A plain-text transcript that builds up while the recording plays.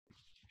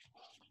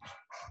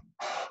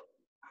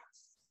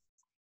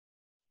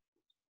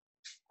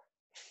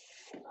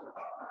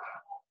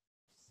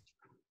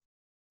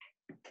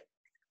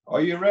Are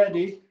you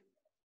ready?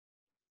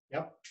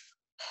 Yep.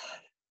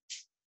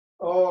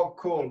 Oh,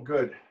 cool.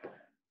 Good.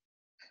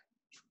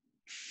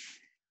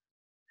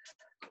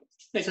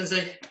 Hey,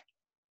 Sensei.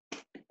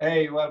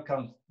 Hey,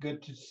 welcome.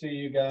 Good to see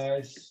you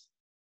guys.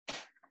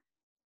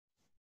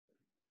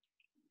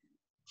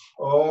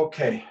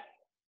 Okay.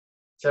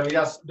 Shall we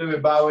just do a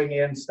bowing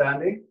in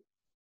standing?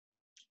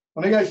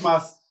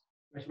 Onegaishimasu.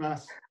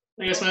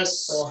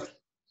 So,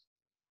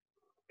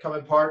 come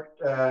apart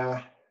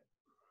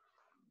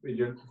with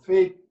your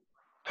feet,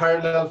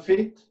 parallel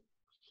feet.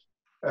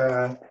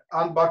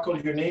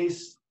 Unbuckle your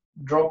knees,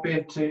 drop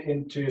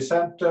into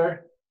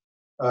center,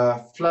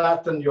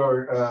 flatten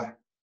your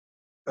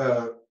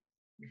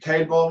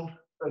tailbone,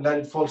 let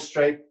it fall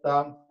straight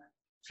down,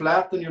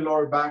 flatten your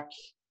lower back,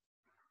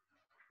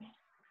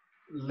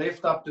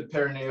 lift up the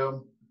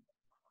perineum,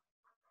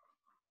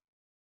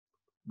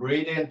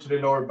 breathe into the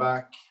lower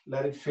back,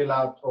 let it fill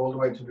out all the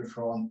way to the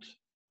front,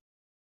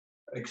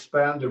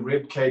 expand the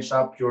rib cage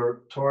up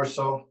your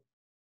torso,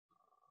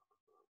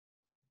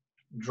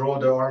 draw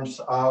the arms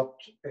out,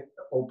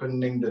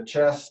 opening the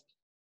chest,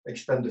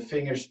 extend the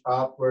fingers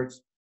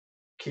outwards,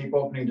 keep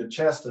opening the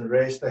chest and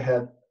raise the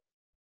head.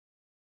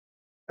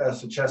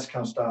 As the chest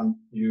comes down,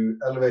 you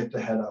elevate the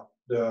head up,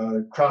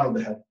 the crown of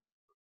the head.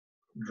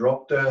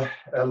 Drop the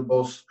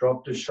elbows,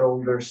 drop the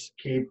shoulders,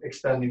 keep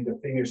extending the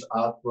fingers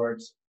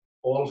outwards,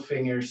 all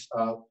fingers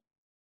out.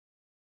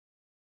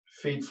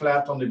 Feet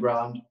flat on the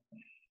ground.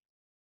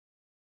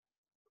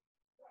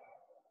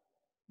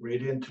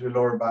 Breathe into the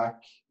lower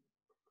back,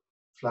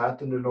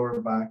 flatten the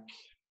lower back,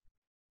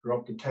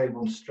 drop the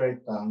tailbone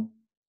straight down.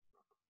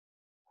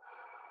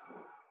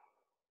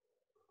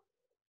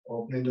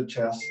 Opening the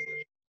chest.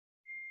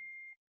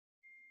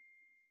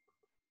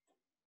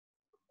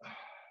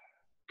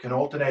 Can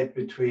alternate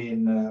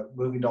between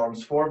moving the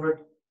arms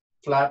forward,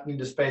 flattening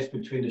the space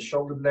between the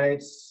shoulder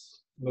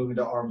blades, moving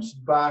the arms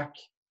back,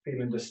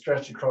 feeling the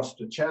stretch across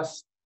the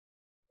chest.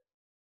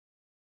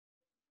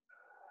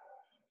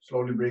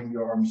 Slowly bring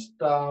your arms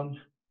down,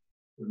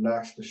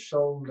 relax the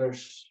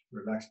shoulders,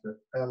 relax the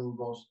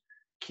elbows,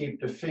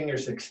 keep the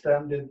fingers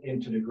extended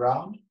into the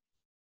ground.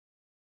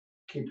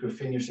 Keep your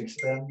fingers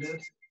extended.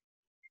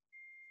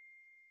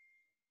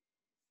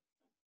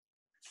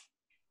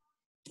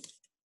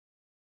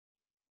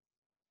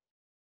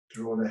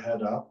 Draw the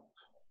head up.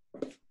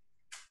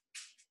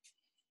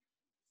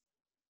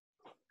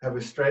 Have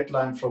a straight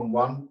line from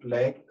one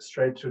leg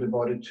straight through the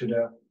body to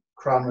the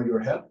crown of your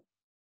head.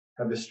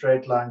 Have a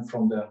straight line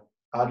from the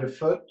other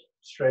foot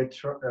straight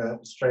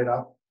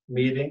up,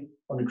 meeting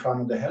on the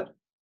crown of the head.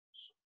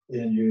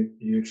 And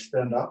you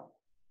extend up,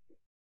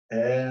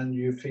 and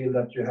you feel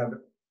that you have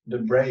the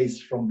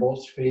brace from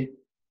both feet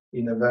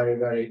in a very,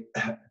 very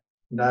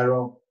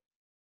narrow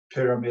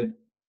pyramid,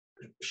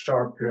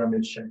 sharp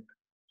pyramid shape.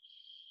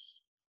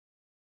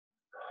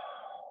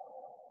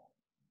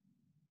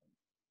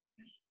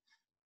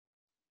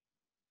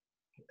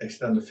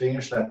 Extend the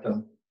fingers, let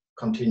them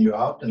continue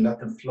out and let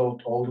them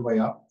float all the way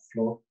up,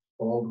 float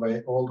all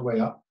the way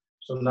up.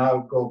 So now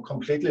go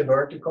completely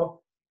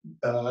vertical.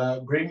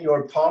 Bring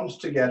your palms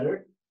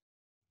together.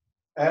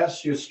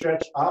 As you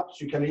stretch up,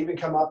 you can even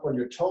come up on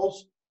your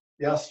toes.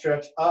 Just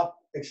stretch up,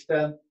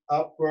 extend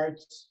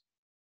upwards.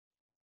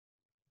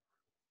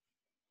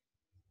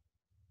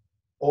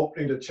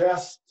 Opening the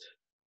chest.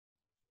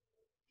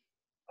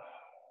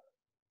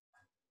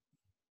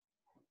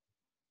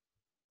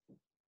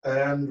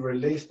 And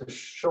release the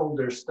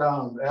shoulders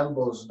down,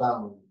 elbows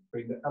down.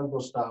 Bring the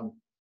elbows down.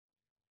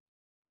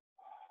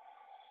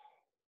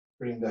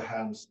 Bring the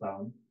hands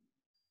down.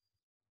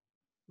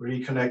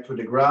 Reconnect with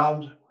the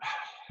ground.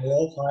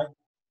 All fine.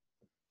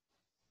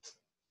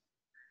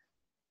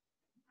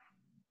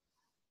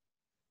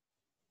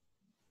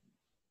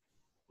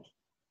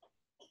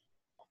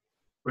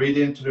 Breathe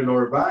into the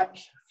lower back.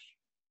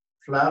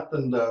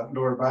 Flatten the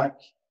lower back.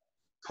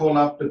 Pull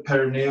up the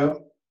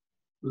perineum.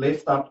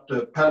 Lift up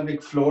the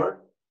pelvic floor.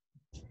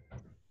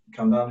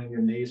 Come down in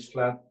your knees,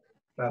 flat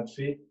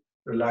feet.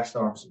 Relax the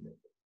arms a bit.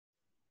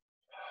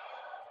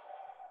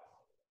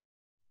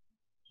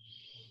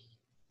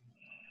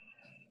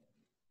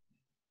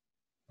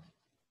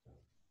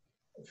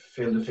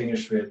 Fill the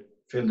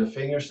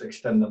fingers,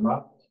 extend them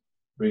up,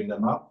 bring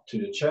them up to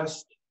the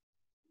chest.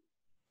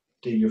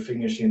 Dig your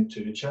fingers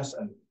into the chest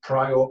and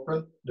pry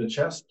open the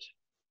chest.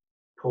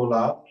 Pull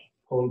out,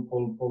 pull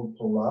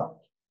out,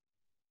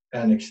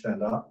 and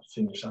extend up,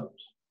 fingers out.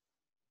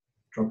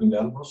 Dropping the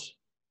elbows,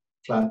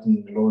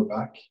 flatten the lower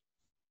back,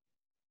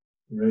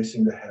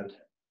 raising the head.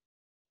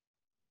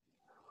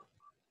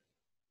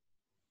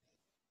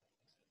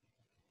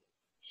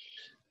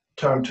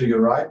 Turn to your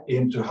right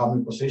into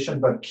humming position,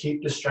 but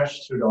keep the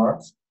stretch through the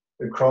arms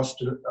across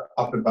the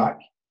upper back.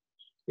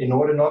 In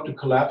order not to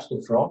collapse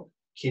the front,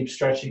 keep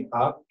stretching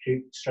up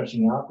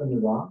and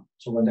around.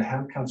 So when the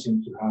hand comes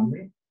into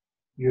humming,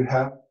 you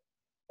have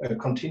a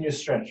continuous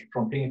stretch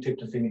from fingertip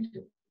to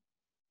fingertip.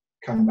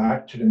 Come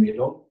back to the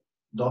middle.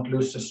 Don't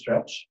lose the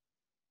stretch.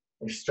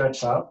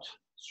 Stretch out,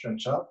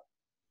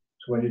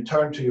 So when you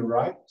turn to your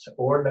right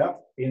or left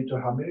into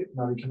Hamiri,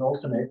 now you can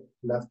alternate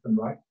left and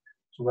right.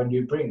 So when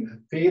you bring,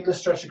 feel the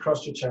stretch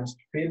across your chest,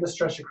 feel the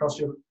stretch across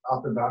your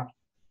upper back.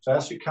 So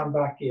as you come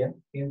back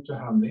into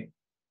Hamiri,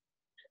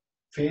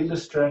 feel the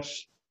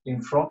stretch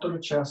in front of the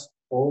chest,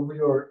 over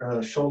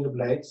your shoulder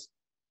blades,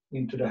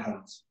 into the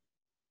hands.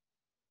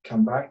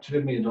 Come back to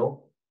the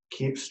middle,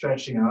 keep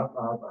stretching out,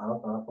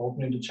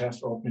 opening the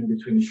chest, opening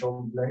between the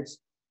shoulder blades.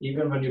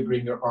 Even when you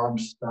bring your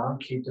arms down,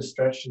 keep the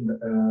stretch in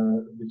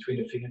between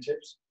the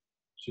fingertips.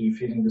 So you're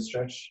feeling the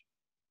stretch.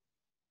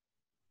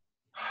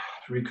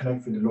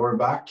 Reconnect with the lower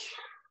back.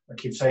 I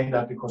keep saying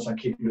that because I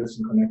keep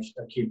losing connection.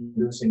 I keep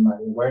losing my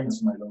awareness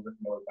in my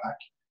lower back.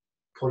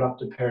 Pull up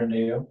the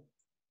perineum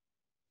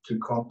to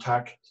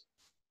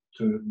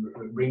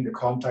bring the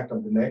contact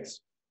of the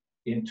legs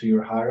into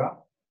your hara,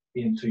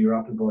 into your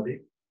upper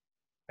body,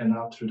 and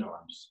out through the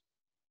arms.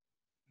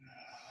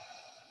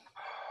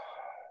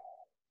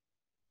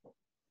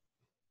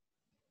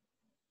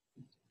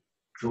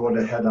 Draw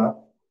the head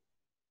up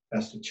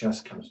as the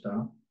chest comes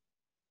down.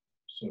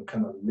 So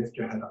kind of lift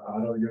your head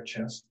out of your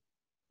chest.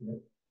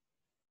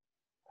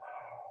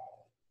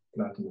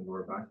 Flatten the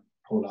lower back.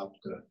 Pull up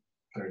the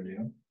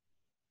perineum.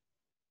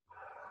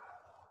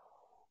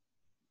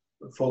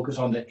 Focus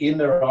on the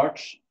inner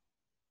arch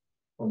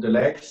of the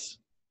legs.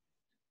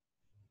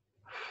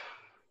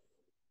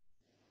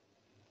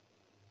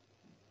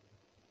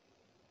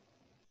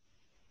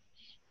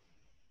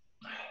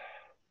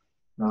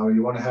 Now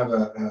you want to have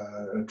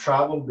a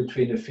travel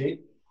between the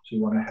feet. So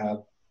you want to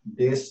have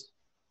this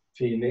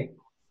feeling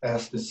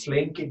as the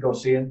slinky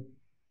goes in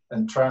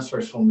and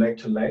transfers from leg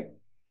to leg.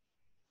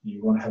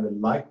 You want to have a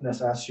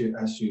lightness as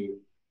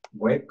you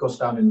weight goes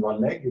down in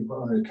one leg. You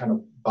want to kind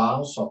of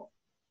bounce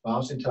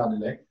into the other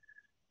leg.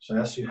 So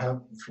as you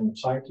have from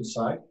side to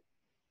side,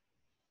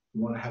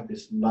 you want to have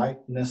this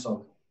lightness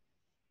of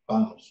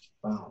bounce,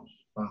 bounce,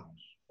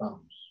 bounce,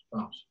 bounce,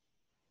 bounce.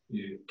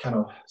 You kind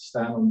of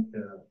step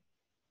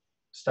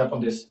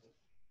on this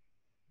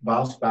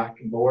bounce back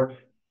board.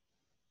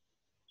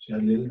 So a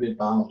little bit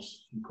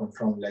bounce. You come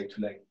from leg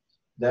to leg.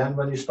 Then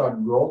when you start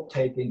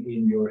rotating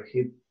in your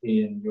hip,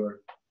 in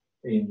your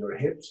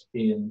hips,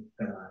 in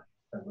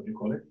what do you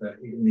call it?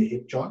 In the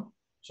hip joint.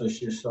 So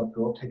you start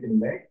rotating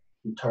the leg.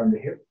 You turn the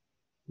hip.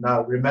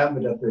 Now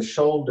remember that the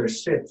shoulder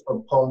sits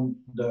upon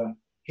the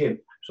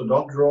hip. So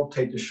don't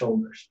rotate the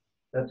shoulders.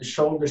 Let the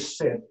shoulders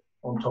sit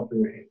on top of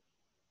your hip.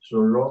 So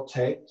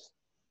rotate,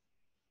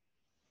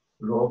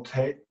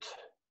 rotate.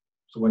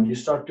 So when you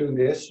start doing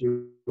this,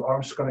 your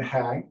arms are going to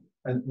hang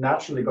and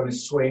naturally going to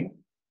swing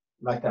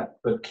like that.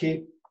 But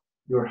keep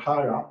your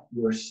hara,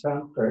 your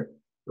center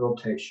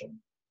rotation.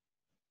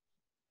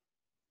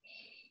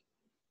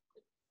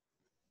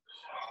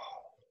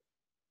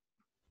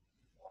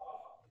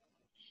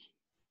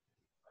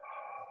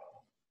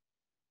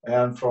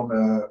 And from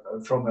a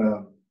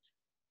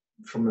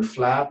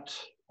flat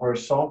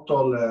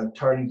horizontal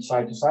turning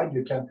side to side,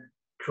 you can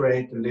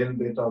create a little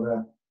bit of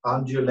an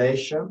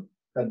undulation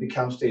that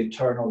becomes the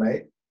eternal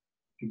leg.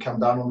 You come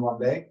down on one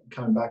leg,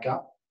 coming back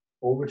up,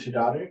 over to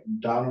the other,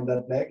 down on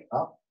that leg,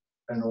 up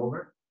and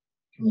over,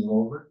 coming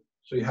over.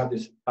 So you have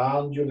this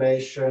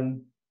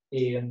undulation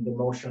in the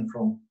motion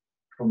from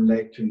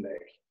leg to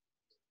leg,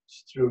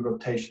 through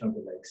rotation of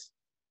the legs.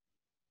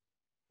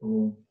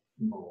 Boom,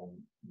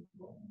 boom,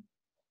 boom.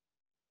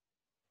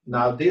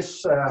 Now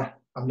this,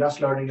 I'm just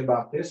learning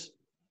about this.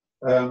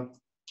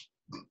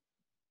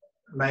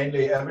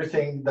 Mainly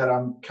everything that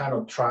I'm kind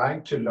of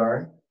trying to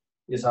learn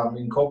is I'm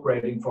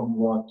incorporating from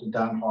what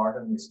Dan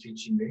Harden is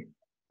teaching me.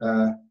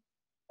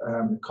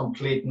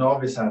 Complete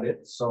novice at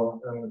it, so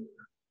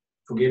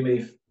forgive me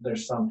if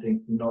there's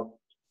something not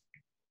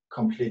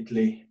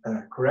completely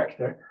correct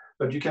there.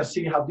 But you can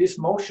see how this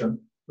motion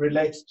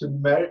relates to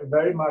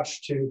very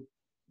much to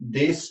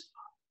this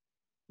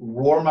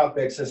warm-up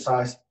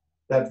exercise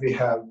that we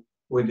have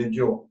with the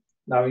jaw.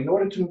 Now, in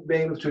order to be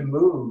able to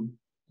move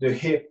the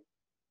hip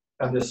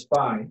and the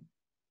spine,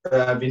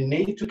 we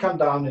need to come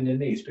down in the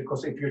knees,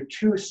 because if you're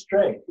too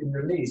straight in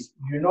your knees,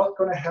 you're not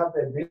going to have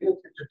the ability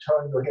to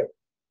turn your hip.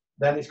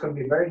 Then it's going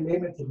to be very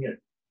limited here.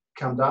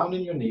 Come down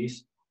in your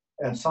knees,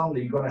 and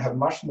suddenly you're going to have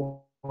much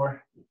more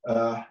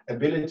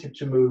ability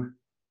to move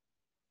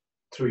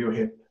through your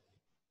hip.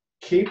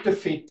 Keep the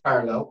feet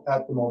parallel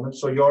at the moment,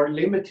 so you're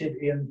limited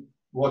in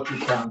what you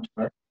can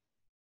turn.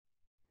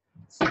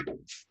 So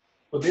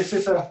this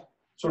is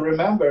so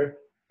remember,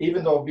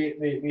 even though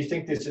we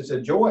think this is a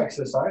jaw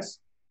exercise,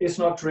 it's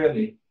not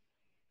really.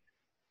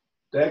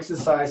 The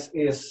exercise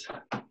is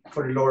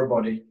for the lower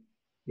body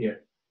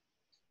here.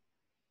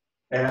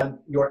 And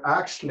you're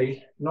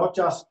actually not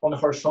just on the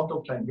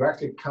horizontal plane, you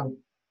actually come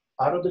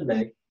out of the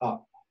leg,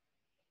 up,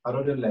 out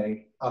of the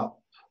leg,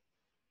 up,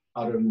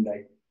 out of the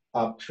leg,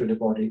 up through the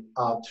body,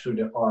 out through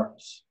the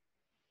arms,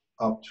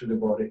 up through the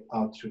body,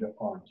 out through the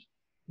arms.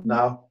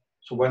 Now,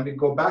 so when we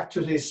go back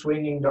to this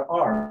swinging the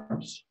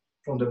arms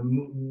from the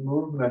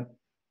movement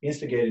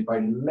instigated by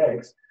the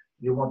legs,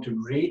 you want to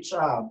reach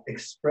out,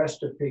 express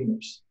the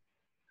fingers,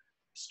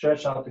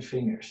 stretch out the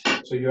fingers.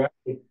 So you're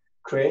actually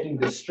creating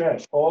the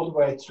stretch all the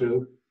way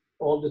through,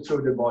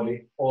 through the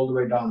body, all the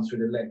way down through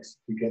the legs.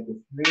 You get this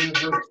really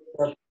good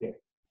stretch here.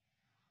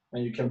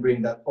 And you can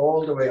bring that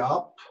all the way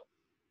up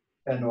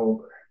and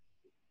over.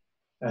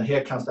 And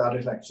here comes the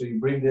other leg. So you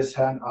bring this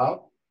hand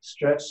up,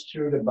 stretch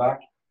through the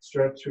back,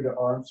 stretch through the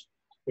arms,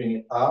 bring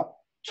it up,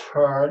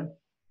 turn,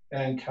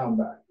 and come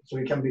back. So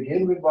we can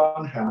begin with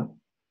one hand.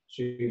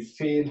 So you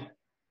feel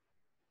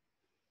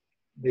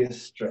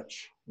this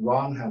stretch.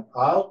 One hand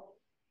out,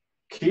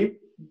 keep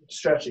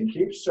stretching,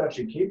 keep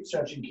stretching, keep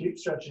stretching, keep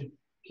stretching,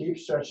 keep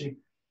stretching.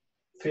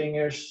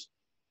 Fingers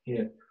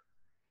here.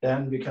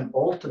 Then we can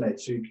alternate.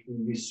 So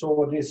we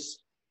saw this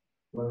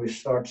when we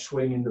start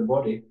swinging the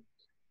body.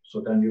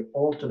 So then you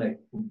alternate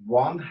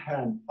one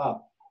hand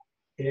up.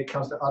 Here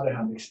comes the other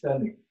hand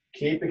extending.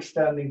 Keep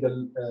extending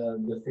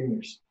the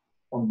fingers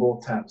on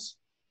both hands.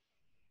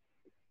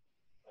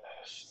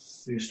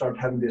 So you start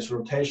having this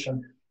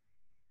rotation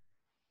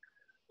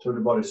through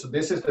the body. So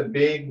this is the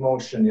big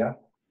motion, yeah?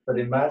 But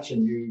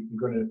imagine you're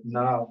going to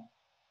now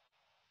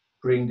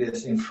bring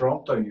this in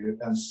front of you,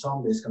 and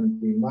suddenly it's going to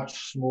be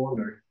much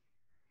smaller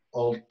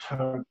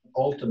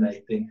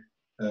alternating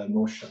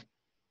motion.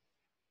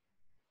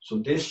 So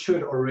this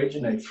should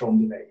originate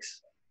from the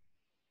legs.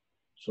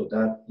 So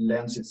that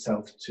lends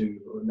itself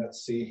to,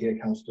 let's see, here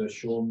comes the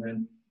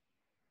Shomen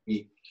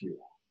EQ.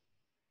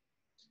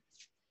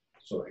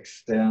 So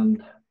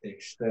extend,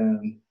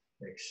 extend,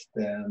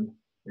 extend,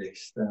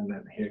 extend,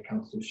 and here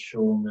comes the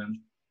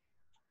Shomen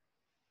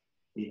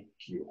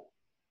EQ.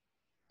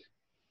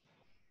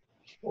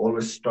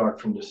 Always start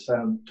from the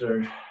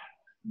center,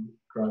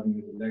 driving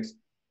with the legs.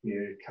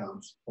 Here it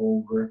comes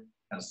over,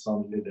 and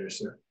suddenly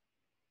there's a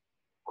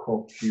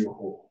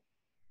Kokyu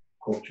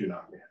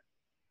Nage.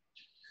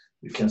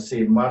 You can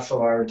see much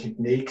of our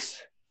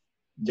techniques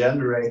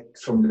generate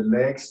from the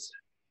legs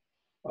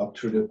up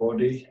to the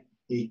body.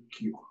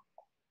 EQ,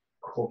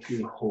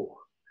 Kokyu Ho.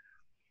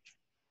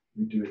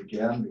 We do it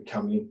again. We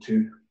come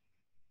into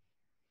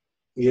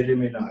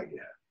Irimi Nage.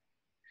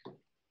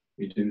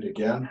 We do it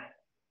again.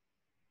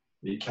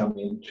 We come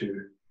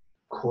into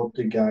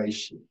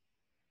Kotegaishi.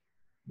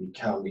 We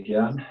come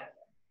again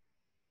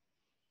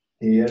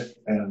here,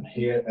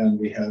 and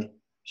we have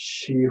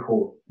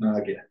Shiho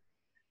Nage.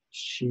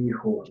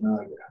 Shiho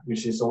Nage,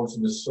 which is also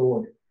the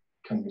sword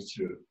coming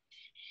through.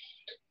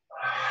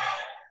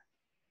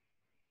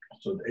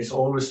 So it's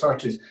always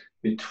started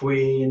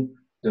between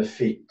the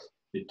feet,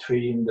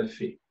 between the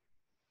feet.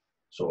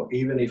 So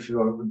even if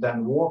you are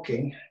then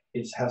walking,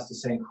 it has the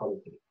same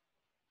quality.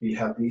 We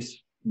have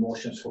these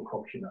motions for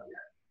Kokyu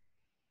Nage,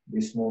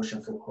 this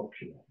motion for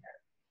Kokyu Nage.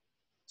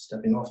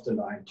 Stepping off the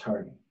line,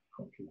 turning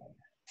Kokyu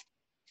Nage.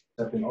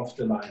 Stepping off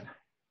the line,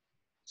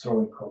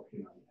 throwing Kokyu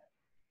Nage.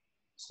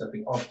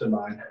 Stepping off the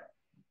line,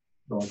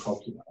 throwing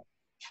Kokyu Nage.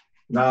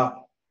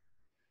 Now,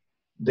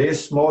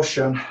 this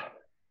motion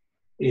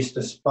is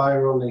the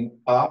spiraling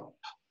up,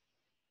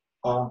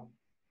 up,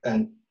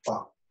 and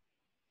up,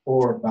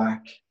 or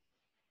back,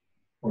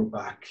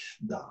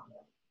 down.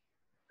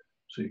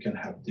 So you can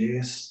have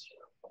this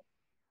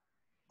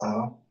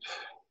up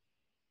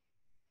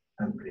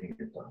and bring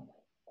it down.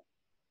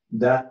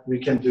 That we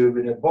can do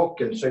with a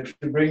bokken. So if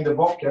you bring the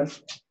bokken,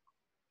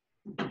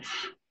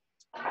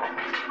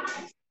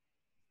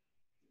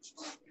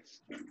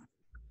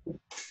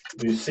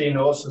 you've seen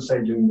also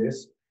say doing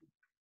this,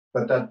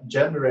 but that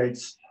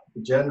generates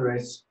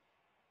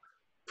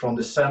from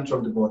the center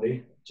of the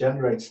body,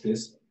 generates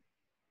this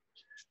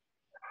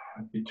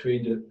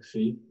between the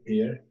feet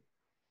here,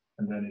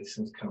 and then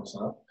it comes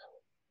up.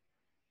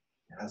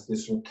 It has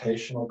this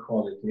rotational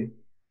quality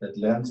that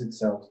lends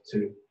itself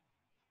to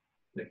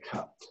the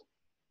cut,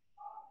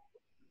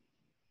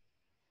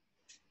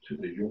 to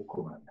the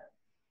yokomen.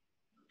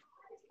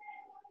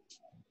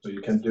 So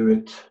you can do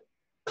it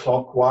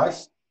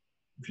clockwise.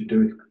 If you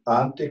do it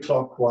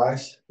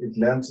anti-clockwise, it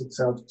lends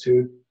itself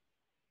to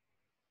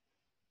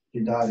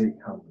hidari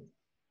kami.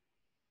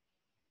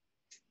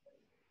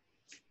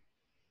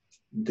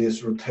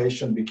 This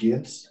rotation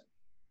begins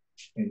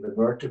in the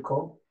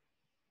vertical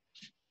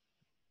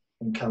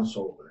and comes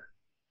over.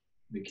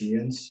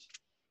 Begins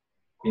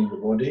in the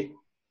body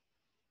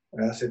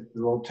as it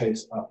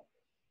rotates up.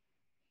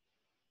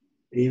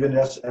 Even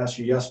as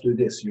you just do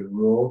this, you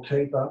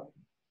rotate up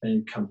and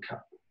you come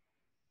cut.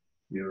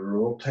 You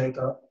rotate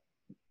up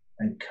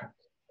and cut.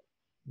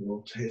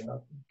 Rotate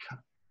up and cut.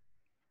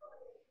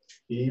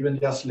 Even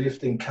just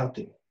lifting,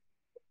 cutting.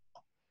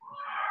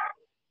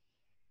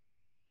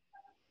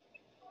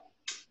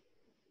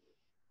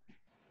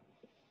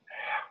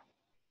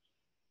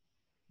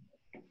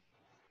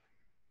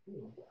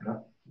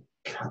 Cut.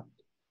 Cut.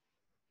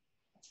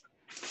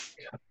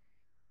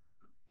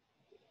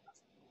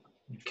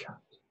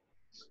 Cut.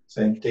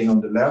 Same thing on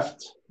the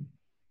left.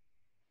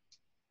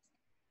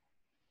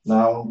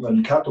 Now, when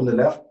you cut on the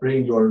left,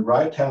 bring your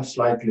right hand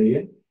slightly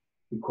in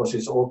because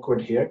it's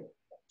awkward here.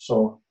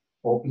 So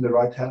open the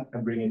right hand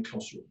and bring it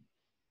closer.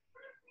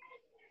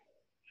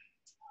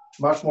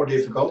 Much more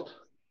difficult,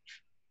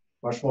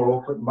 much more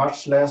awkward,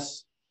 much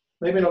less,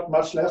 maybe not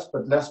much less,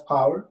 but less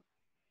power.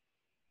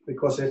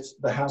 because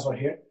the hands are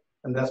here.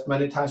 And that's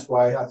many times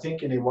why I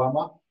think in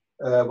Iwama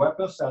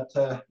weapons that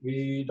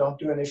we don't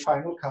do any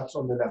final cuts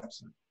on the left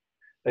side.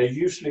 They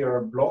usually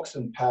are blocks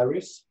and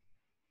parries,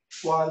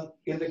 while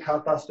in the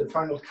katas, the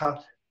final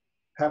cut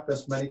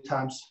happens many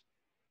times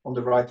on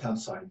the right-hand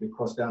side,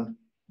 because then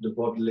the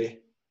bodily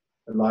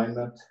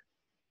alignment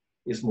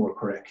is more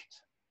correct.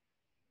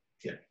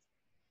 Here.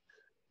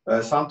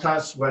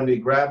 Sometimes when we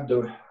grab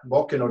the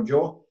bokken or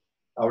jaw,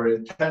 our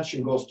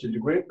attention goes to the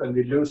grip and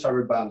we lose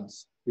our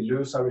balance. We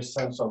lose our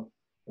sense of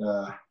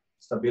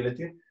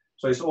stability.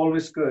 So it's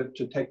always good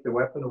to take the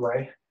weapon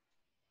away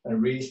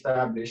and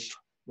re-establish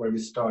where we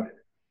started.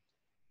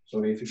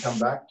 So if you come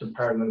back to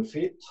parallel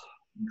feet,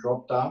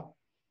 drop down,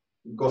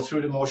 go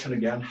through the motion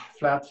again,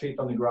 flat feet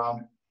on the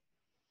ground,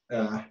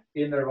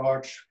 inner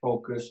arch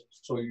focus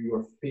so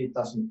your feet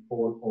doesn't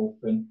fall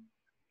open,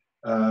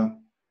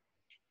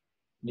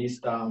 knees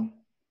down,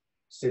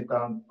 sit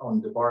down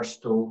on the bar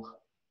stool,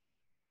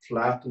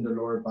 flatten the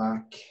lower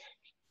back,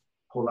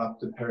 pull up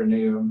the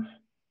perineum,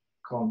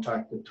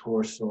 contact the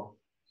torso,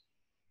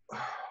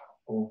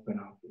 open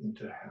up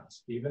into the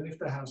hands, even if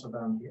the hands are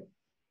down here.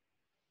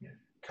 Yeah.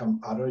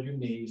 Come out of your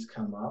knees,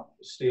 come up,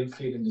 still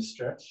feeling the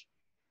stretch,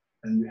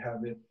 and you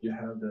have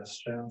the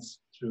strength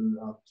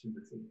throughout to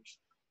the fingers.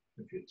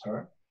 If you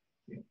turn,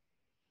 yeah.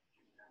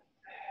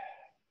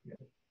 Yeah.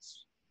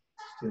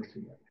 Still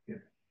together.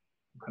 Here.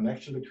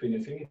 Connection between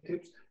the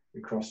fingertips,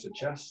 across the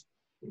chest,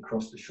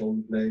 across the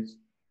shoulder blades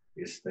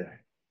is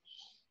there.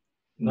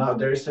 Now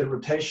there is a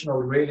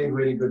rotational, really,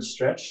 really good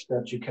stretch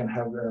that you can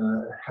have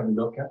a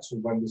look at. So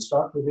when we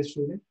start with this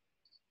feeling,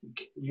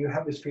 you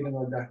have this feeling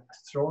of that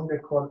throwing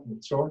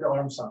the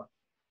arms out,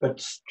 but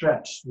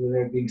stretch.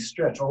 They're being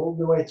stretched all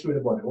the way through the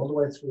body, all the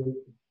way through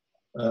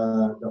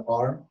the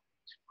arm,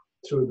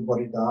 through the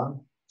body down,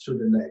 through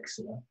the legs.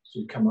 You know? So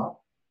you come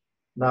up.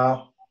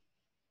 Now,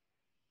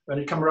 when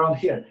you come around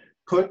here,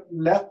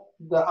 let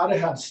the other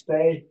hand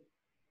stay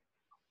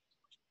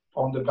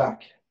on the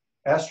back.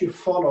 As you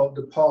follow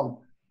the palm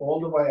all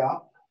the way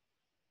up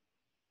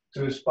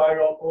to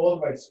spiral all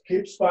the way,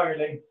 keep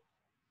spiraling.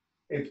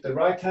 If the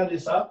right hand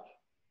is up,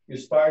 you're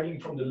spiraling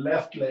from the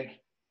left leg.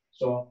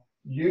 So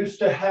use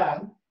the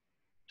hand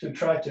to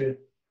try to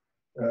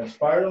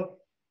spiral,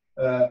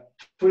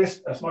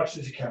 twist as much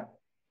as you can.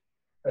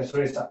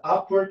 So it's an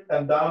upward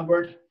and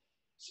downward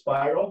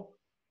spiral.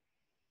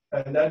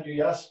 And then you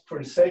just, for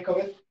the sake of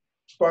it,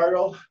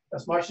 spiral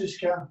as much as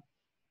you can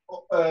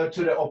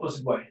to the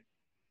opposite way.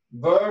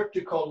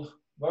 Vertical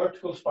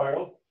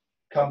spiral,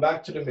 come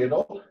back to the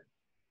middle,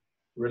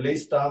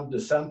 release down the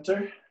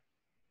center,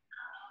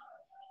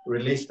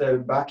 release the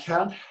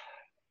backhand,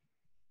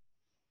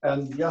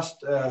 and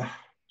just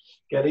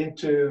get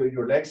into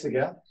your legs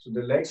again. So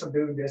the legs are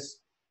doing this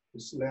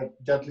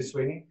gently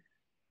swinging.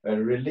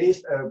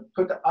 Release,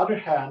 put the other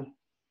hand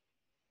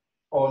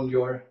on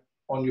your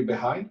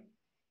behind.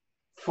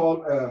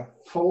 Fold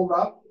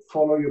up,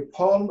 follow your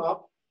palm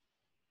up,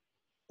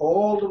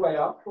 all the way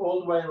up, all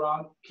the way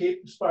around.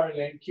 Keep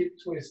spiraling,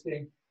 keep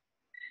twisting,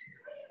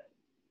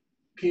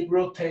 keep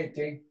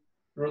rotating.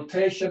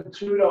 Rotation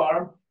through the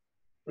arm,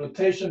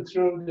 rotation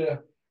through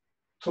the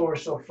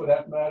torso for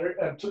that matter,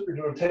 and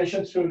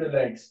rotation through the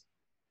legs.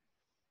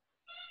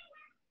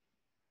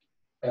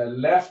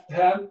 Left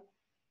hand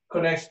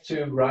connects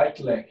to right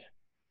leg.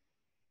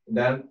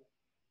 Then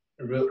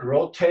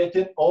rotate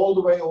it all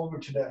the way over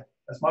to the,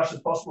 as much as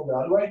possible the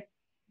other way.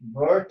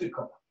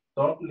 Vertical,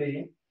 don't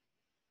lean.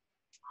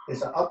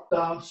 It's an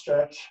up-down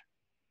stretch.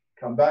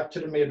 Come back to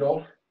the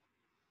middle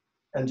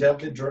and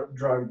gently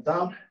drive it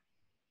down.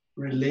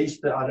 Release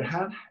the other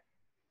hand.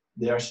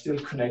 They are still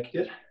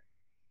connected.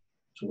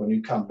 So when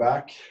you come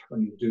back,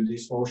 when you do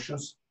these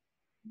motions,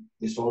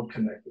 it's all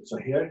connected. So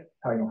here,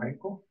 Taino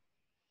Henko.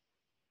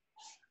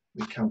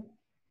 We come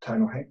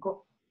Taino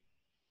Henko.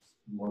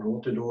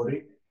 Morote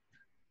Dori.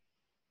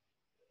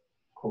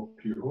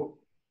 Kopyu.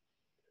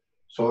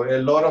 So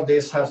a lot of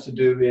this has to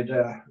do with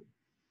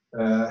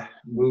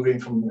moving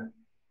from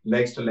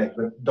legs to leg,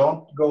 but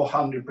don't go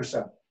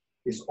 100%.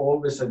 It's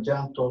always a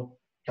gentle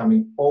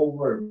coming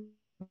over,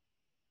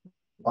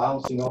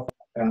 bouncing off,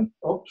 and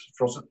oops,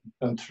 frozen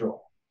and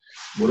throw.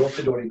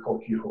 Morote Dori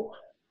Kopyu.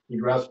 He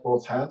grabs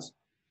both hands.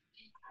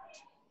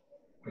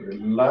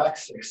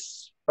 Relax,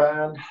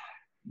 expand,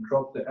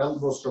 drop the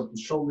elbows, drop the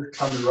shoulders,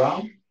 come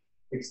around,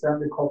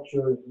 extend the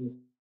coxal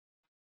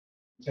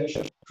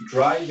rotation,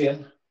 drive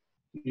in,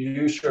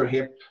 use your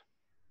hip,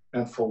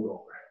 and fold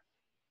over.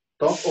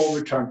 Don't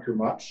overturn too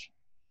much,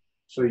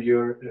 so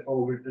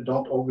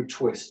don't over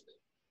twist.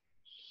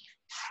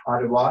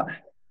 Other one.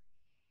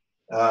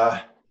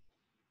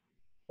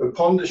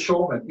 Upon the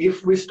shomen,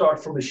 if we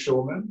start from a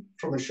shomen,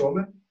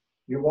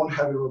 you won't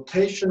have a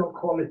rotational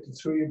quality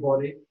through your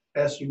body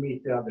as you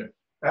meet the other.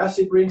 As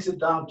he brings it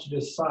down to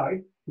the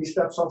side, he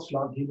steps off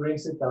slug, he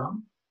brings it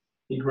down,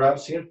 he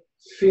grabs here,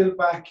 fill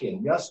back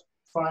in, just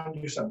find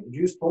yourself.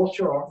 Use both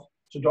your arms,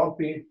 so don't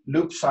be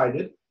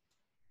loop-sided.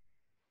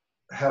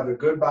 Have a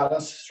good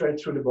balance straight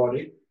through the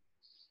body.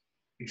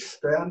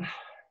 Extend,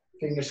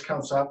 fingers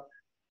comes up,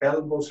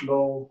 elbows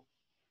low,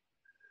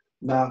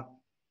 Now,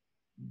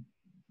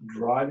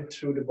 drive it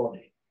through the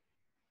body.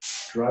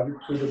 Drive it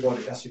through the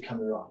body as you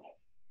come around.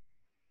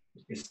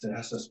 It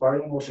has a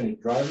spiraling motion. You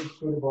drive it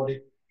through the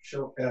body.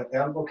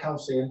 Elbow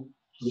comes in.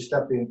 You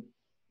step in.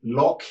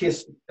 Lock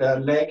his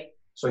leg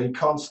so he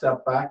can't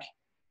step back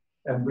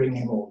and bring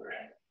him over.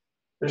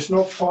 There's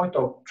no point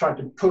of trying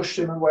to push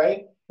him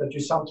away that you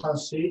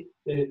sometimes see.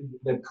 They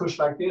push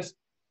like this.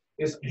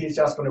 He's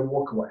just going to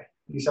walk away.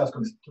 He's just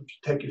going to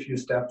take a few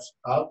steps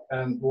out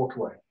and walk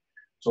away.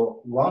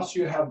 So once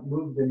you have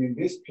moved him in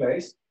this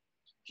place,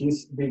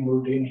 he's being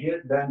moved in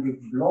here, then you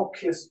block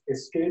his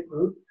escape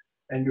route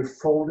and you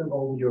fold him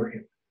over your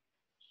hip.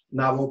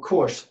 Now, of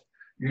course,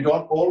 you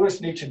don't always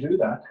need to do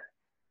that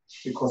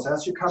because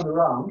as you come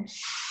around,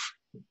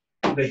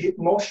 the hip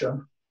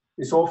motion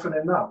is often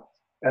enough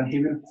and he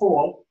will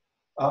fall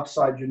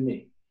outside your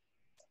knee.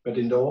 But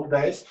in the old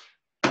days,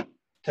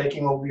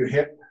 taking over your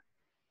hip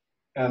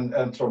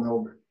and throwing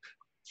over,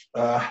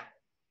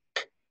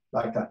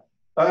 like that.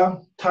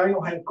 Tai no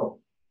henko.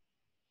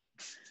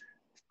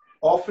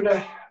 Offer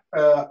the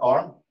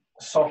arm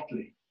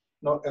softly.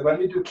 No, when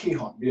we do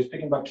kihon, we're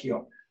speaking about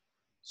kihon.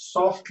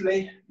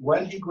 Softly,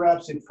 when he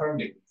grabs it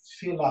firmly,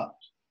 fill out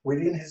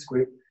within his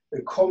grip,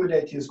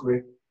 accommodate his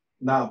grip.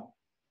 Now,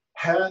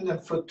 hand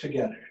and foot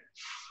together.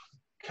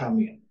 Come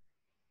in.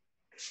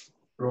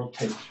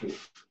 Rotate through.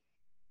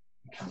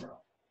 Come around.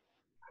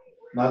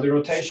 Now the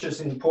rotation is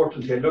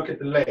important here. Look at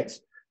the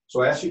legs.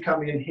 So as you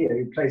come in here,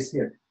 you place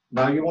here.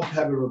 Now you want to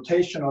have a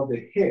rotation of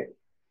the hip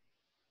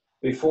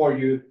before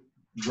you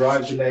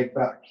drive the leg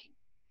back.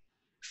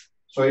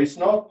 So it's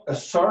not a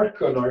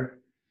circular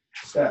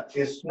step.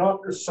 It's not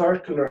a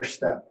circular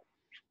step.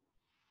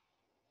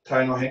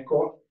 Tai no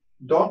henko.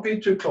 Don't be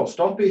too close.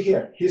 Don't be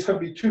here. He's going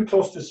to be too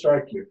close to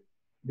strike you.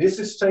 This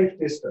is safe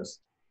distance.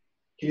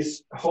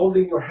 He's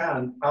holding your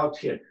hand out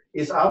here.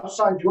 It's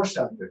outside your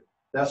center.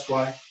 That's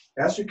why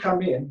as you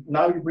come in,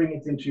 now you bring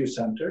it into your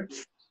center.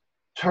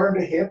 Turn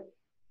the hip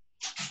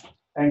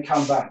and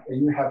come back.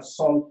 And you have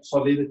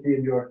solidity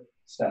in your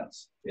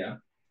stance. Yeah.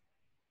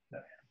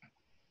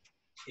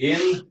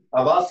 In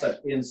Avasa,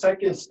 in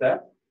second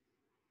step,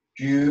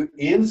 you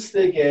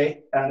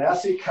instigate, and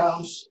as it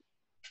comes,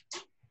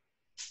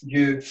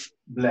 you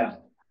blend,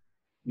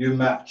 you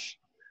match.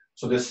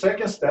 So the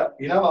second step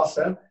in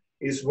Avasa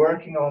is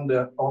working on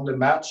the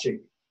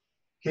matching.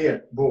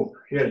 Here, boom,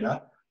 here, yeah.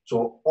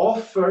 So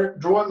offer,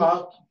 draw him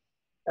out,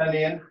 and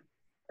in,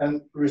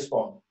 and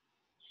respond.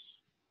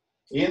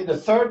 In the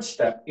third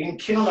step, in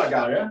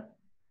Kinonagare,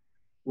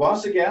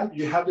 once again,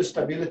 you have the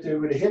stability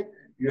with the hip,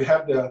 you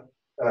have the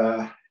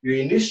you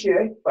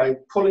initiate by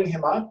pulling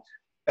him out,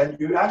 and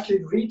you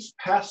actually reach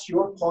past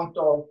your point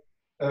of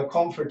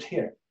comfort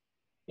here,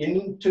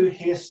 into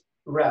his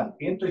realm,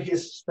 into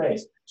his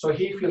space. So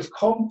he feels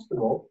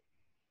comfortable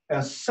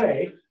and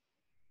safe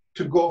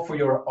to go for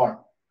your arm.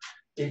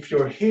 If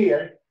you're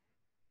here,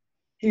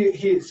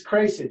 he's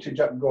crazy to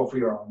just go for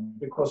your arm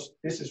because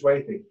this is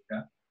waiting.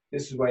 Yeah?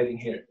 This is waiting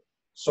here.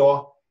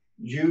 So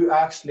you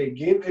actually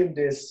give him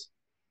this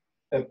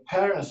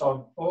appearance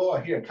of, oh,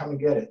 here, come and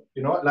get it.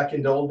 You know, like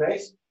in the old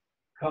days,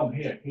 come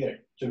here, here.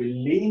 So we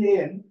lean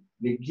in,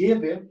 we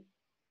give him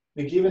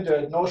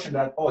the notion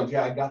that, oh,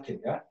 yeah, I got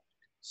it, yeah?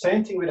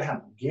 Same thing with the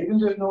hand. Give him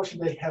the notion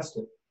that he has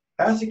to.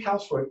 As he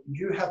comes for it,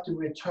 you have to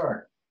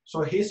return.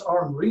 So his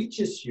arm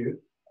reaches you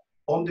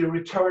on the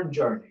return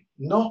journey,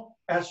 not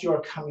as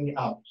you're coming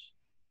out.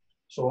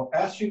 So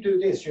as you do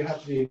this, you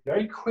have to be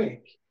very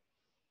quick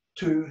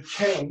to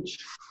change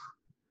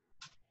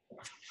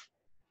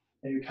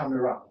and you come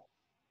around.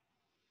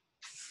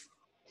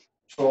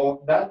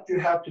 So that you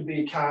have to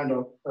be kind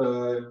of,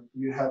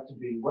 you have to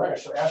be aware.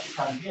 So as you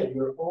come here,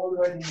 you're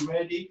already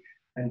ready,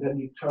 and then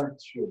you turn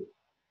through.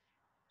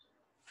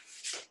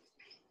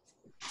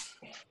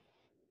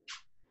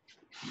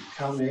 You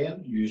come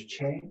in, you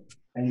chain,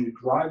 and you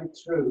drive it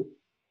through,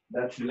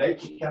 that you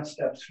later can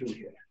step through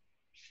here.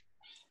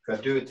 If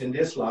I do it in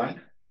this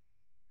line,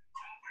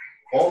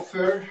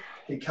 offer,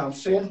 he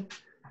comes in,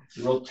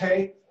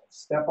 rotate,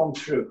 step on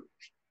through.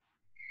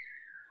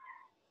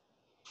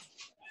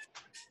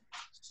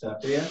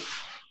 Step in,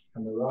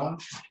 come around,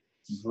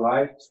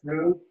 drive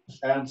through,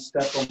 and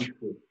step on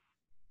through.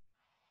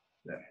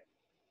 There.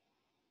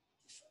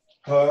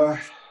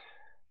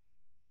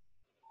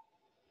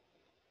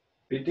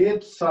 We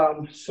did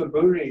some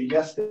suburi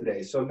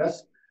yesterday, so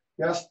let's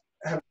just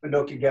have a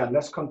look again.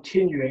 Let's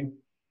continuing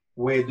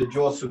with the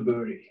jaw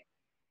suburi.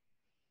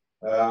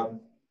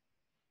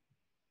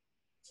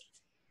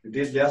 We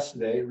did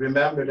yesterday.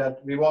 Remember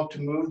that we want to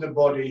move the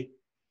body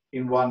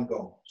in one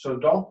go. So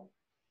don't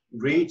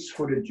reach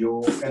for the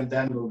jaw and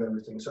then move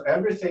everything. So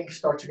everything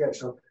starts together.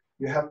 So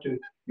you have to,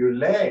 your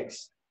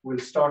legs will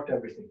start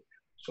everything.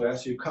 So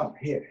as you come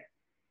here,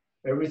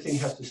 everything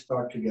has to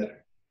start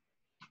together.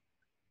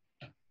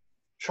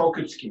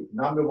 Shokutsuki,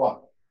 number one.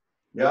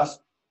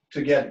 Just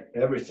together,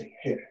 everything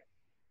here.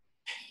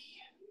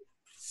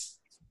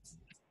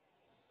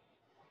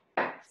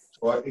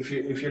 Well, if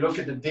you look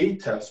at the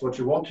details, what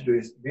you want to do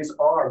is this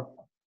arm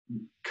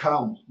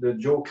comes, the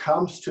jaw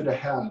comes to the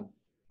hand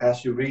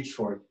as you reach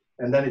for it.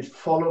 and then it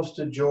follows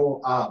the jaw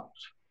out.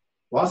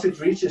 Once it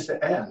reaches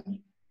the end,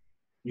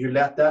 you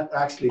let that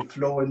actually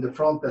flow in the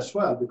front as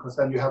well, because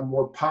then you have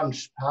more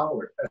punch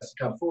power as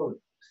you come forward.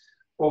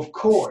 Of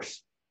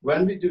course,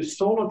 when we do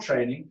solo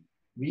training,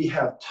 we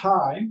have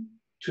time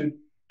to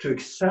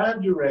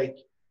exaggerate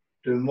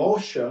the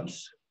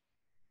motions,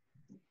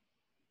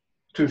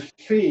 to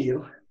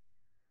feel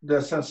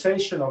the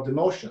sensation of the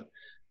motion.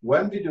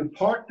 When we do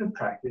partner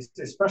practice,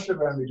 especially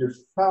when we do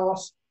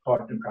fast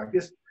partner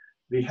practice,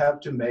 we have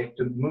to make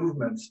the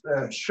movements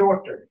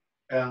shorter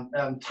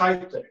and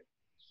tighter.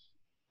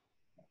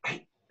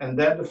 And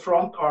then the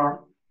front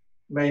arm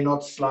may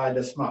not slide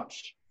as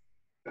much.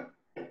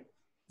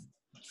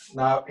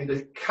 Now, in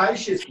the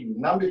Kaishiski,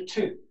 number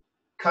 2,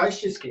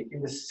 Kaishiski,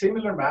 in a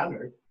similar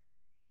manner,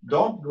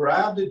 don't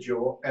grab the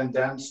jaw and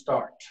then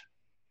start.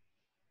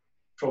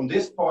 From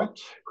this point,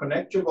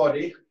 connect your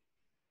body,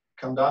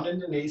 come down in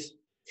the knees,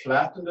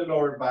 flatten the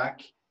lower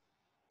back,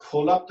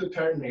 pull up the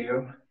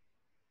perineum,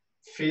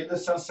 feel the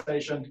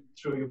sensation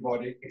through your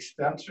body,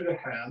 extend through the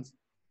hands.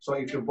 So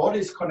if your body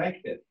is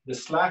connected, the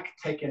slack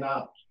taken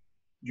out,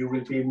 you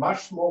will be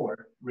much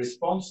more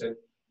responsive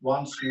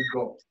once you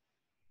go.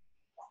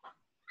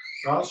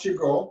 Once you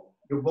go,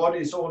 your body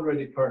is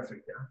already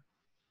perfect. Yeah?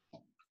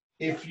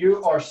 If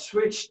you are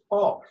switched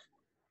off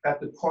at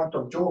the point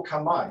of jaw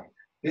kamai,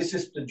 this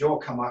is the jaw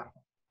kamai,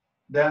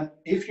 then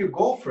if you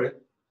go for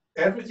it,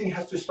 everything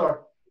has to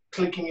start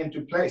clicking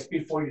into place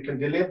before you can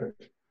deliver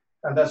it.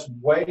 And that's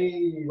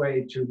way,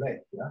 way too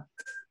late. Yeah?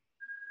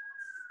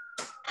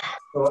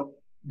 So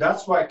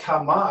that's why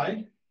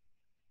kamai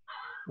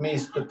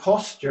means the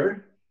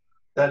posture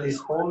that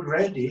is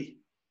already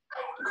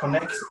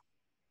connected.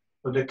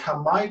 So the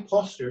kamai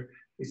posture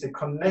is a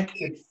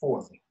connected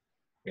form.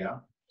 Yeah.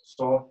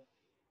 So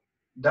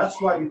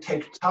that's why you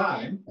take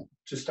time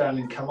to stand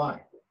in kamai.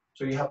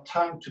 So you have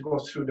time to go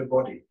through the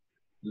body,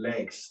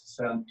 legs,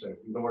 center,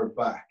 lower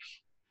back,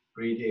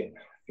 breathe in,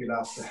 feel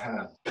out the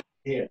hand,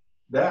 here.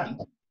 Then,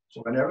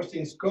 so when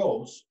everything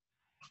goes,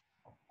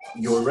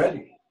 you're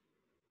ready.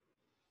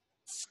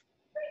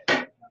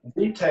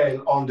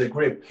 Detail on the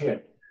grip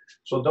here.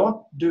 So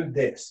don't do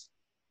this.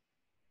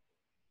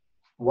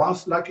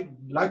 Once, like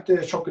the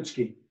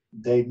Shokutsuki,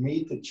 they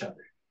meet each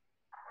other.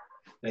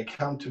 They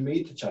come to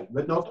meet each other.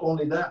 But not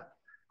only that,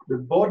 the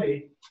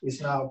body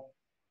is now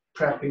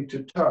prepping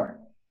to turn.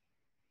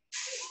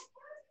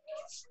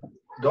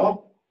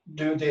 Don't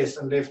do this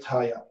and lift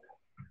high up.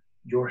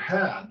 Your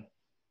hand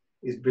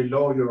is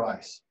below your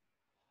eyes.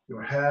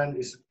 Your hand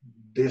is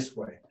this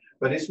way.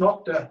 But it's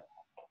not the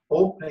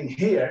opening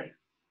here,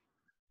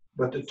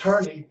 but the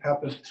turning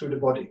happens through the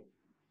body.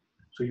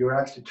 So you're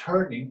actually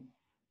turning,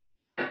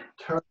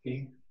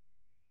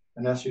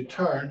 and as you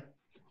turn,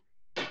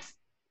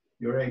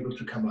 you're able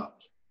to come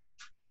out.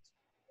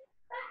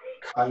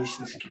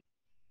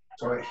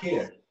 So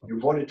here, your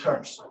body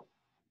turns.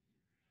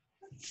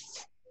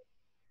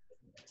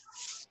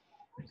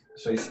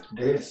 So it's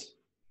this,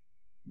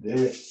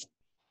 this,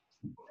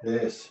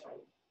 this.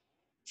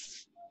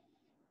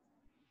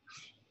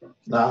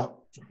 Now,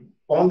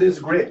 on this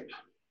grip,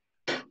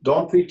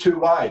 don't be too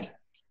wide.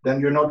 Then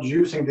you're not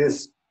using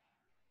this.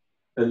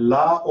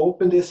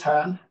 Open this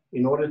hand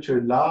in order to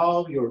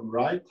allow your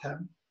right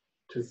hand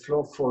to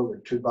flow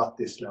forward to about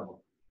this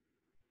level.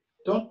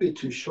 Don't be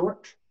too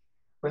short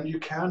when you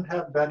can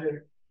have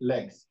better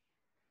length.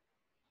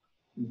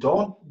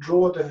 Don't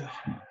draw the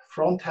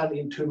front hand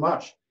in too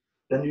much.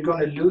 Then you're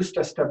going to lose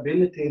the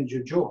stability in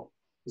your jaw.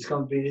 It's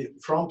going to be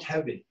front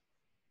heavy.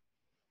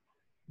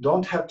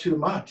 Don't have too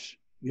much.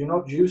 You're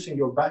not using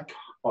your back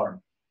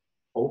arm.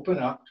 Open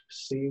up,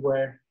 see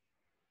where,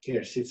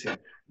 here, sits here.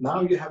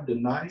 Now you have the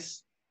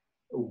nice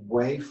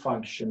wave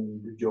function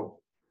in the jaw.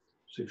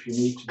 So if you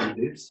need to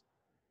do this,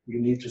 you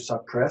need to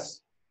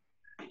suppress,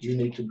 you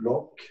need to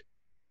block.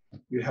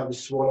 You have a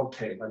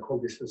swallowtail. I call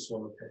this the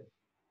swallowtail.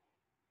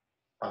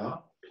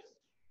 Up.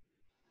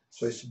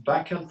 So it's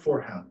backhand,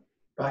 forehand,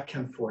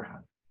 backhand,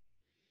 forehand.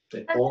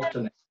 They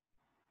alternate.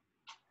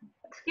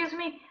 Excuse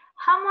me,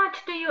 how much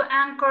do you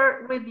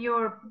anchor with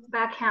your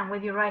backhand,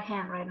 with your right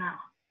hand right now?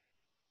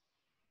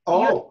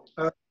 Oh,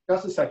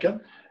 just a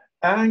second.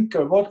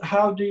 Anchor,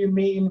 how do you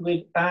mean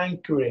with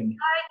anchoring?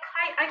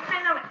 I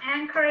kind of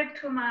anchor it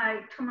to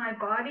my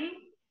body.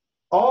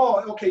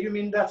 Oh, okay, you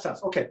mean that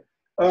sense. Okay.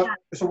 Yeah.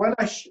 So when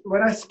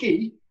I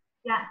ski,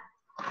 yeah,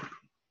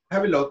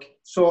 have a look.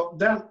 So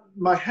then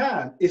my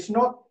hand is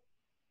not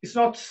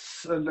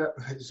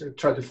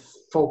try to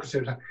focus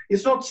here.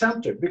 It's not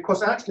centered,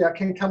 because actually I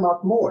can come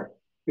out more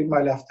with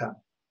my left hand.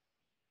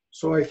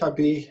 So if I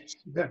be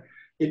there,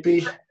 it'd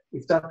be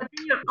if that. But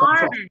then your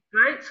arm is,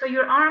 right? So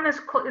your arm is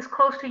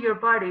close to your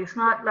body. It's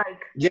not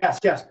like. Yes.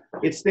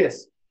 It's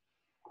this,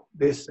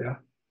 yeah.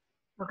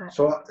 Okay.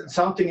 So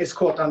something is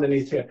caught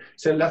underneath here.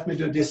 So let me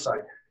do this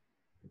side.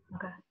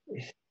 Okay.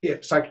 Here,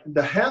 it's like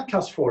the hand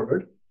comes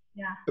forward.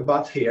 Yeah.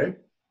 About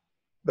here,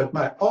 but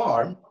my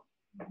arm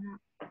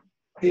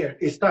here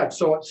is tight.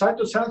 So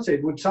Saito Sensei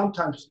would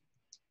sometimes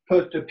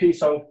put a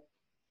piece of.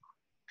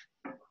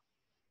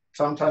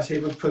 Sometimes he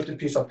would put a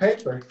piece of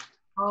paper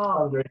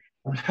under it,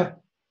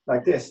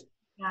 like this.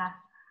 Yeah.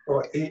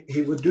 Or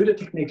he would do the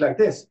technique like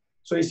this.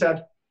 So he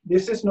said,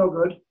 this is no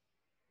good.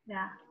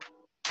 Yeah.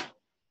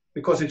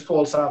 Because it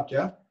falls out,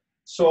 yeah?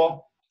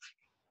 So,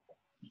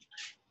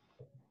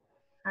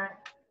 Right.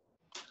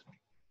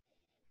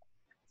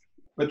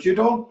 but you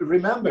don't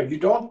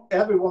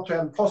ever want to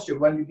have posture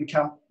when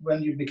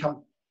you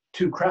become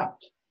too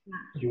cramped. Yeah.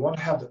 You want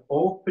to have the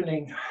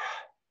opening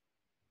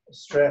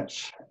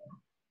stretch,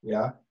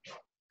 yeah?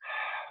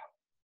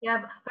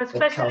 Yeah, but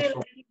especially if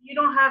you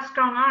don't have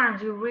strong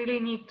arms, you really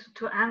need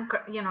to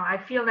anchor. You know, I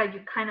feel like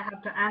you kind of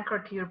have to anchor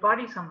to your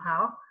body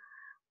somehow.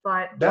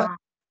 But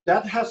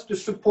that has to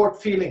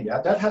support feeling,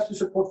 yeah? That has to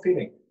support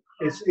feeling.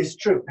 It's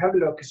true. Have a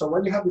look. So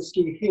when you have the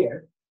ski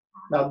here,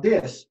 now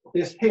this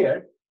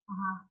here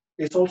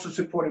is also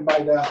supported by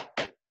the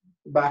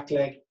back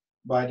leg,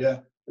 by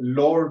the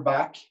lower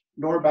back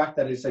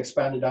that is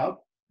expanded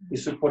out,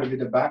 is supported with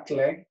the back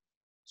leg,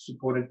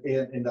 supported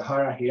in the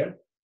hara here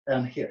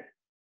and here.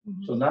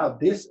 So now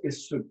this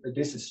is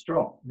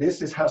strong.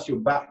 Has your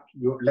back,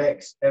 your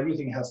legs,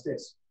 everything has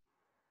this.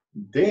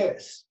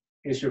 This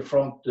is your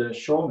front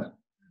shoulder.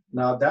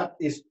 Now that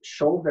is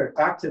shoulder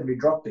actively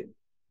dropping,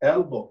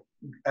 elbow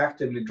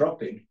actively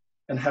dropping,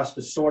 and has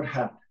the sword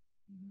hand.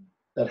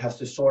 That has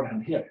the sword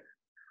hand here.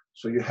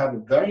 So you have a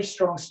very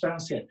strong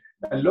stance here.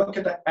 And look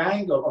at the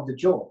angle of the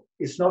jaw.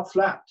 It's not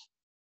flat,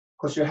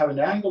 because you have an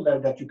angle there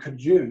that you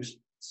could use,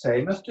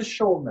 same as the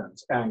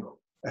showman's angle.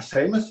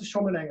 Same as the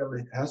showman angle,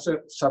 it has a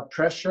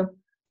suppression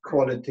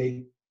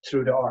quality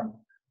through the arm,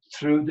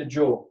 through the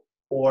jaw,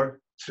 or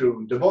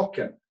through the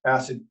bokken,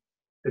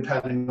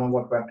 depending on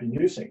what weapon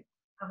you're using.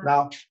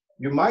 Now,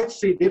 you might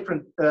see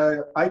different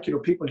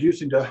Aikido people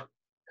using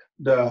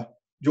the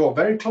jaw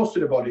very close to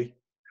the body.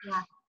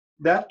 Yeah.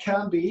 That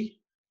can be,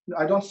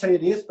 I don't say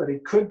it is, but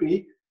it could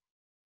be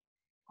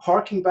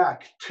harking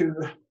back to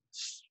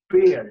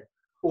spear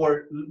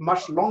or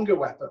much longer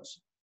weapons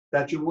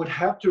that you would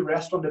have to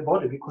rest on the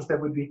body because they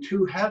would be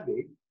too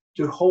heavy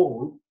to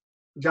hold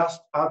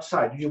just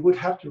outside. You would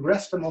have to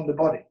rest them on the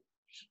body.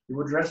 You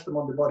would rest them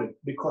on the body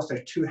because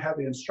they're too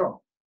heavy and strong.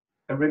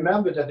 And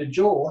remember that the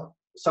jaw,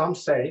 some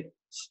say,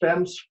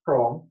 stems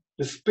from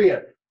the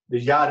spear, the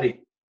yari.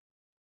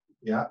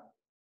 Yeah.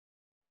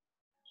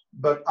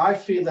 But I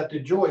feel that the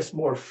jaw is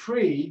more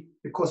free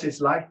because it's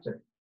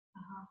lighter.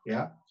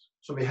 Yeah.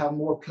 So we have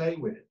more play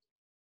with it.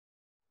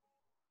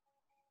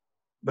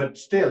 But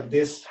still,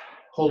 this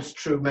holds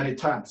true many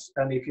times.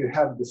 And if you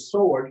have the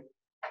sword,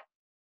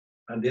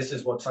 and this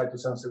is what Saito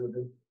Sensei would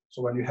do.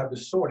 So when you have the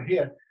sword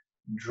here,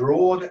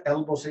 draw the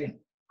elbows in.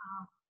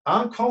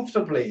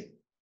 Uncomfortably.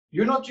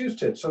 You're not used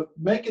to it. So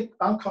make it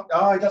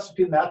uncomfortable. It doesn't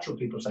feel natural,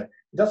 people say.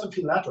 It doesn't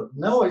feel natural.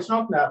 No, it's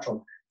not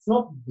natural. It's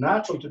not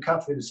natural to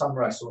cut with a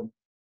samurai sword.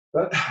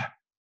 But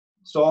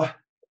so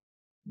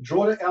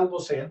draw the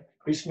elbows in,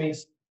 which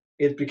means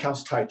it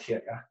becomes tight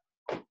here.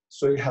 Yeah?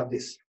 So you have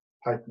this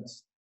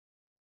tightness.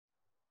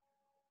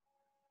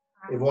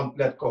 It won't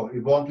let go.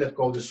 It won't let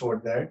go of the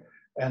sword there,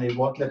 and it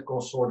won't let go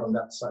of sword on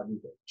that side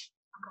either.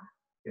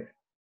 Yeah.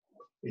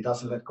 It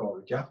doesn't let go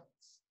of it, yeah?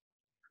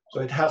 So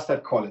it has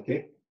that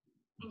quality.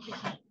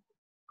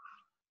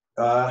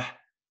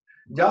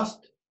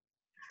 Just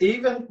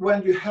even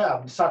when you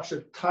have such a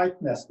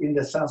tightness in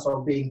the sense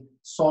of being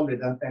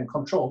solid and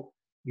controlled,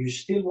 you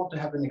still want to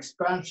have an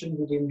expansion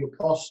within your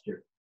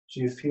posture.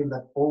 So you feel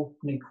that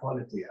opening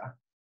quality, yeah?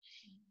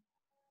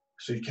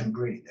 So you can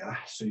breathe, yeah?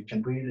 So you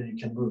can breathe and you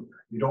can move.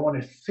 You don't want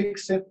to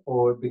fix it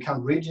or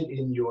become rigid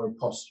in your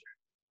posture.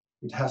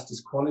 It has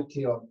this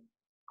quality of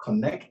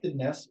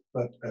connectedness,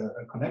 but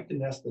a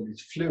connectedness that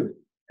is fluid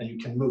and you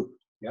can move,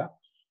 yeah?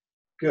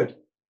 Good.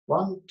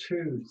 1,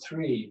 2,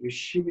 3,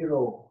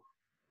 Ushiro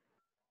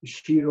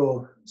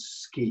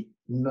ski.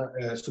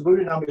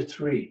 Suburi number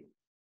 3.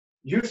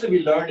 Usually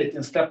we learn it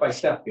in step by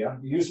step, yeah?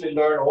 We usually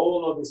learn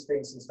all of these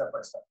things in step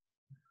by step.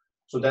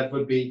 So that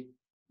would be,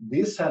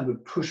 this hand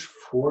would push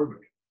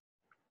forward.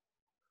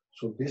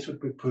 So this would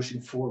be pushing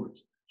forward.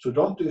 So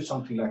don't do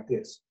something like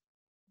this.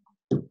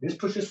 This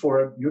pushes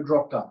forward, you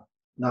drop down.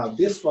 Now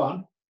this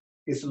one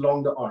is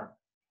along the arm.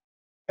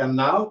 And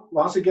now,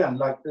 once again,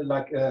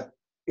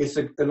 it's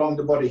along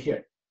the body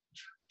here.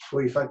 So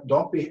if I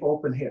don't be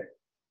open here,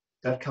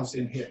 that comes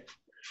in here.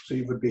 So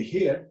you would be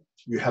here,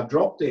 you have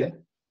dropped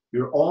in,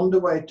 you're on the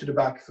way to the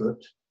back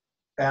foot.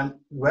 And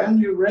when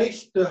you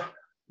raise the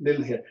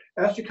little here,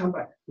 as you come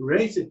back,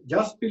 raise it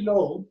just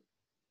below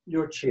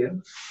your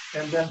chin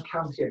and then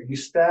come here. You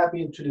stab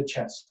into the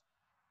chest.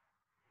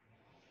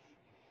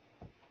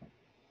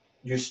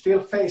 You're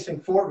still facing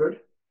forward.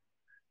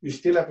 You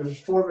still have a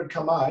forward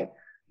kamae.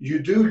 You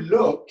do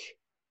look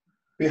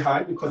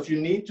behind because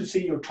you need to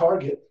see your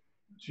target.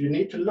 So you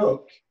need to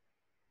look,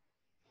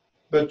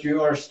 but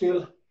you are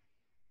still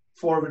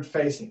forward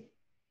facing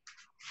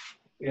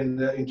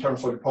in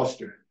terms of the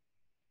posture.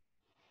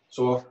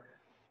 So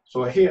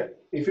here,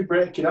 if you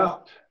break it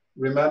up,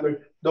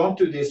 remember, don't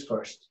do this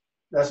first.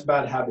 That's a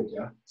bad habit,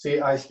 yeah? See,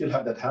 I still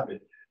have that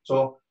habit.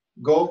 So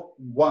go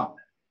 1,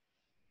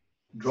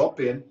 drop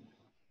in,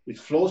 it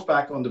flows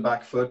back on the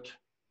back foot,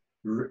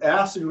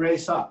 As you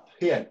raise up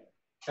here,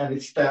 and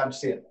it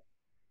stabs in, it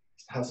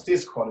has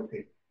this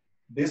quality,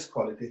 this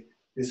quality,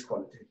 this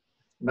quality.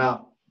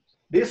 Now,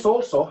 this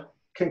also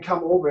can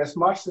come over as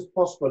much as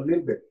possible, a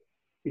little bit.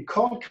 It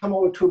can't come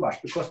over too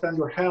much because then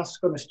your hand's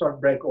going to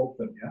start break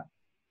open, yeah?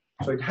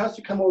 So it has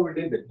to come over a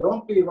little bit.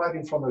 Don't be right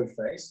in front of your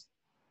face.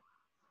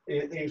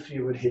 If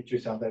you would hit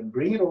yourself, then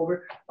bring it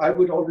over. I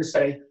would always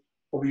say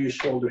over your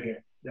shoulder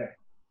here, there.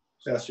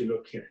 So as you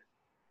look here.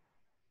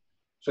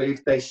 So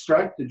if they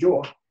strike the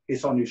jaw,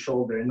 it's on your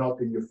shoulder and not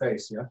in your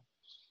face, yeah?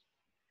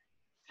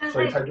 And so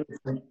if I do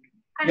and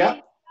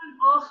yeah.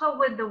 Also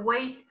with the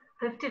weight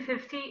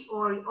 50-50,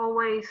 or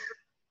always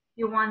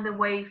you want the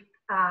weight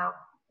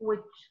which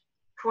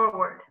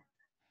forward?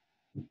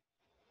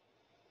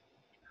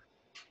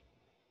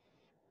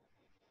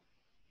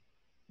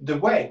 The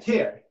weight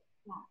here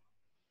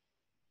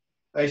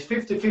is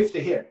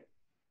 50-50 here.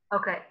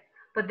 Okay,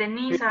 but the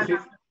knees are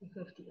not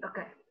 50-50.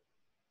 Okay.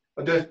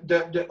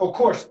 Of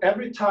course,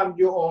 every time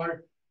you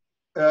are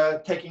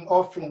taking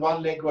off from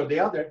one leg or the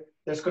other,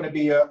 there's going to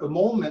be a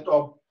moment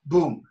of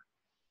boom,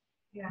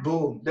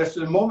 boom. There's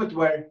a moment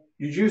where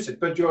you use it,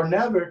 but you're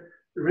never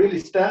really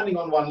standing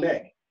on one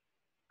leg.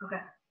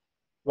 Okay.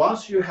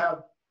 Once you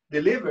have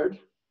delivered,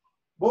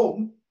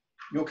 boom,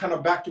 you're kind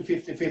of back to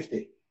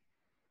 50-50.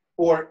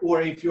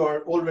 Or if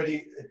you're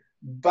already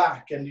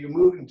back and you're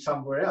moving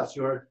somewhere else,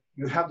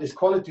 you have this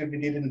quality we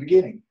did in the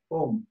beginning.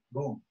 Boom,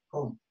 boom,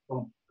 boom,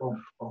 boom,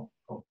 boom, boom,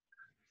 boom,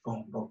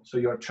 boom, boom. So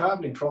you're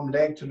traveling from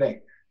leg to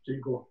leg. So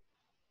you go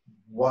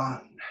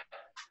 1,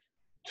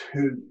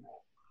 2,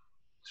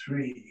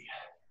 3,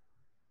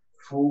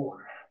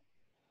 4,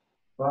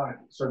 5.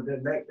 So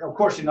the leg, of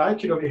course, in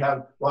Aikido we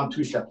have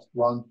 1-2 steps.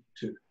 1,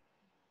 2,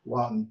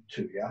 1,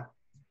 2. Yeah.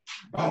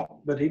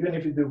 Oh, but even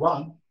if you do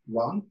 1,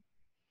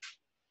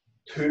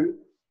 2,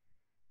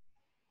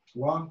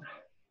 1,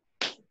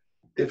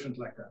 different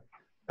like that.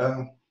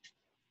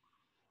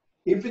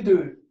 If you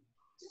do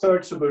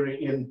third suburi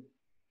in,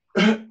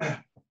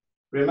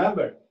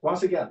 remember,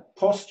 once again,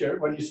 posture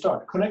when you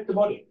start, connect the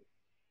body,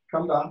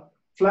 come down,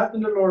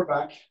 flatten the lower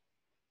back,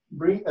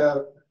 bring,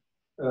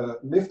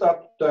 lift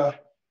up the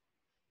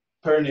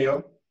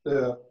perineum,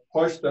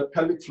 hoist the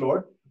pelvic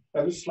floor,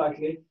 ever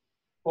slightly,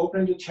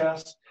 open the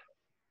chest,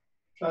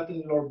 flatten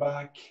the lower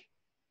back,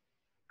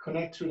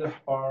 connect through the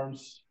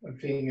arms and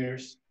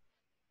fingers,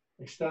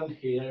 extend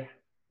here.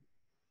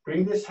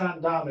 Bring this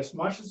hand down as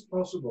much as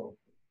possible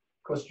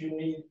because you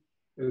need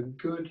a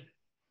good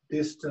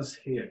distance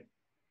here.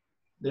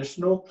 There's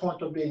no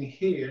point of being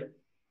here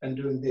and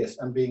doing this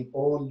and being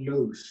all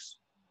loose.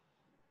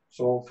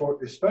 So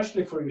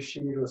especially for your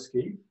Shiro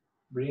ski,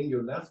 bring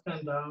your left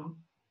hand down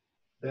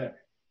there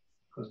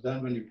because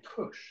then when you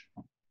push,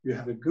 you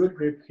have a good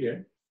grip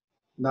here.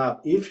 Now,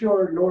 if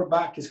your lower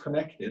back is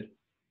connected,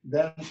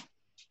 then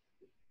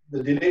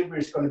the delivery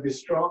is going to be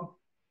strong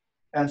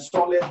and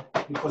solid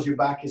because your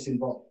back is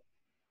involved.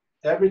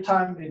 Every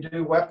time we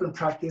do weapon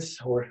practice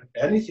or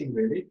anything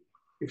really,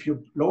 if your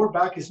lower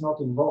back is not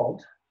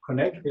involved,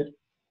 connected,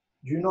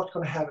 you're not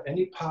going to have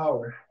any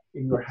power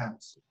in your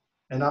hands.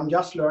 And I'm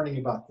just learning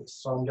about this,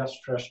 so I'm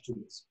just fresh to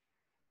this.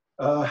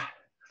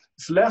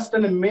 It's less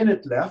than a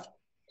minute left.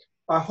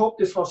 I hope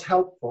this was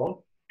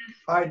helpful.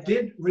 I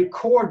did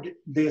record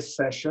this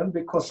session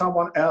because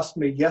someone asked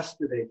me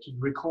yesterday to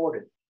record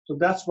it. So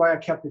that's why I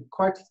kept it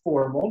quite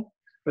formal.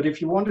 But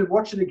if you want to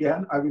watch it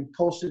again, I will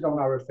post it on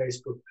our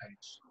Facebook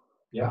page.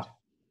 Yeah.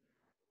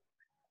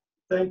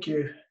 Thank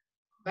you.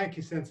 Thank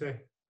you,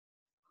 Sensei.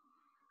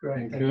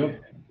 Great. Thank you.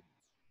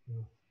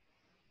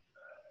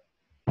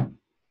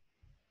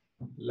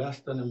 Less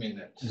than a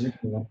minute. 1,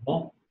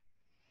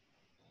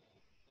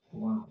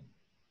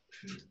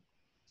 2.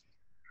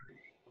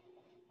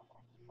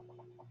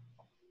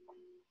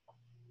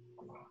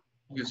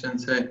 Thank you,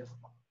 Sensei.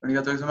 あり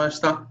がとうございまし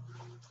た。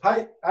は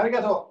い、あり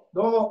がとう。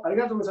どうもあり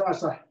がとうございまし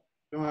た。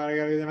どうもあり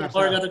がとうございました。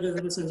ありがとうござ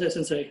います、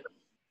先生。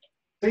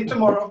 See you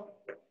tomorrow.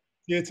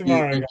 See you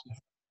tomorrow, guys.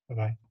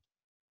 Bye-bye.